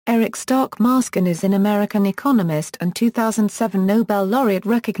Stark Maskin is an American economist and 2007 Nobel laureate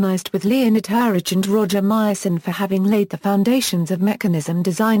recognized with Leonid, Hurwicz and Roger Myerson for having laid the foundations of mechanism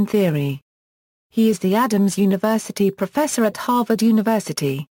design theory. He is the Adams University professor at Harvard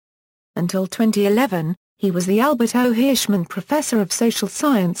University. Until 2011, he was the Albert O. Hirschman Professor of Social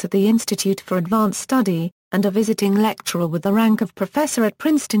Science at the Institute for Advanced Study, and a visiting lecturer with the rank of professor at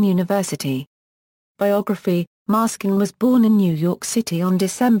Princeton University. Biography: Maskin was born in New York City on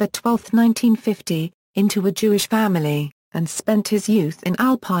December 12, 1950, into a Jewish family, and spent his youth in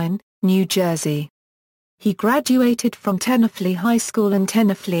Alpine, New Jersey. He graduated from Tenafly High School in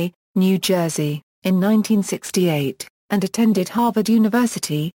Tenafly, New Jersey, in 1968, and attended Harvard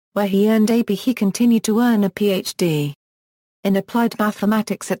University, where he earned a B. He continued to earn a Ph.D. in applied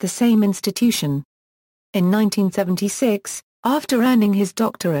mathematics at the same institution. In 1976, after earning his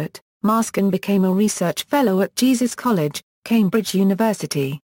doctorate, Maskin became a research fellow at Jesus College, Cambridge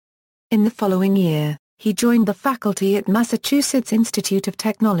University. In the following year, he joined the faculty at Massachusetts Institute of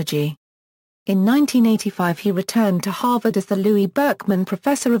Technology. In 1985 he returned to Harvard as the Louis Berkman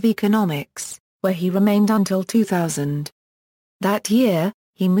Professor of Economics, where he remained until 2000. That year,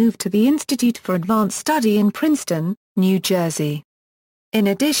 he moved to the Institute for Advanced Study in Princeton, New Jersey. In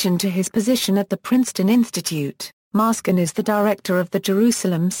addition to his position at the Princeton Institute, Maskin is the director of the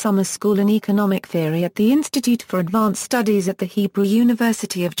Jerusalem Summer School in Economic Theory at the Institute for Advanced Studies at the Hebrew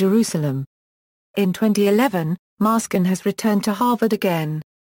University of Jerusalem. In 2011, Maskin has returned to Harvard again.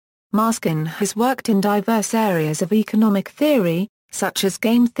 Maskin has worked in diverse areas of economic theory, such as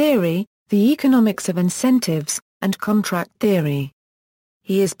game theory, the economics of incentives, and contract theory.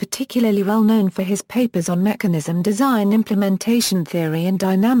 He is particularly well known for his papers on mechanism design, implementation theory and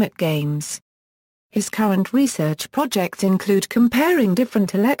dynamic games. His current research projects include comparing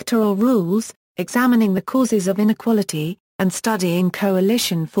different electoral rules, examining the causes of inequality, and studying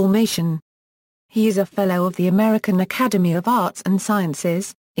coalition formation. He is a Fellow of the American Academy of Arts and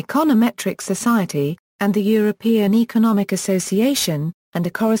Sciences, Econometric Society, and the European Economic Association, and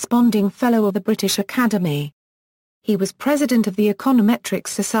a corresponding Fellow of the British Academy. He was president of the Econometric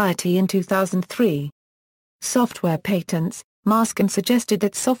Society in 2003. Software patents: Maskin suggested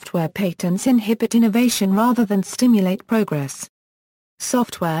that software patents inhibit innovation rather than stimulate progress.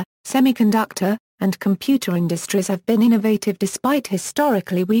 Software, semiconductor, and computer industries have been innovative despite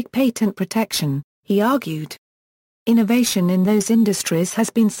historically weak patent protection, he argued. Innovation in those industries has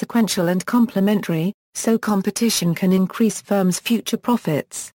been sequential and complementary, so competition can increase firms' future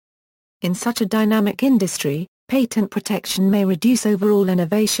profits. In such a dynamic industry, patent protection may reduce overall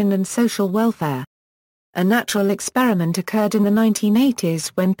innovation and social welfare. A natural experiment occurred in the 1980s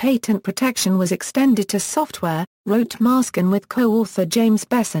when patent protection was extended to software, wrote Maskin with co-author James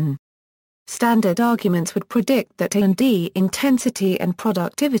Besson. Standard arguments would predict that R&D intensity and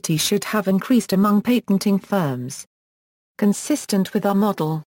productivity should have increased among patenting firms. Consistent with our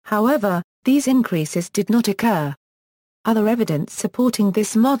model, however, these increases did not occur. Other evidence supporting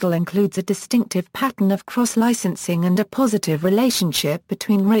this model includes a distinctive pattern of cross-licensing and a positive relationship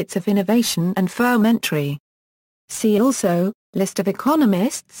between rates of innovation and firm entry. See also, List of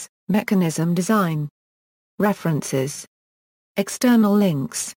economists, mechanism design. References. External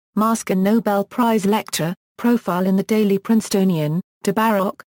links: Maskin Nobel Prize Lecture, Profile in the Daily Princetonian,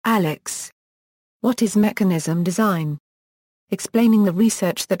 Tabarrok, Alex. What is mechanism design? Explaining the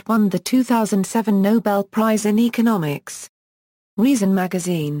research that won the 2007 Nobel Prize in Economics. Reason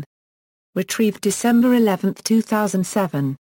Magazine. Retrieved December 11, 2007.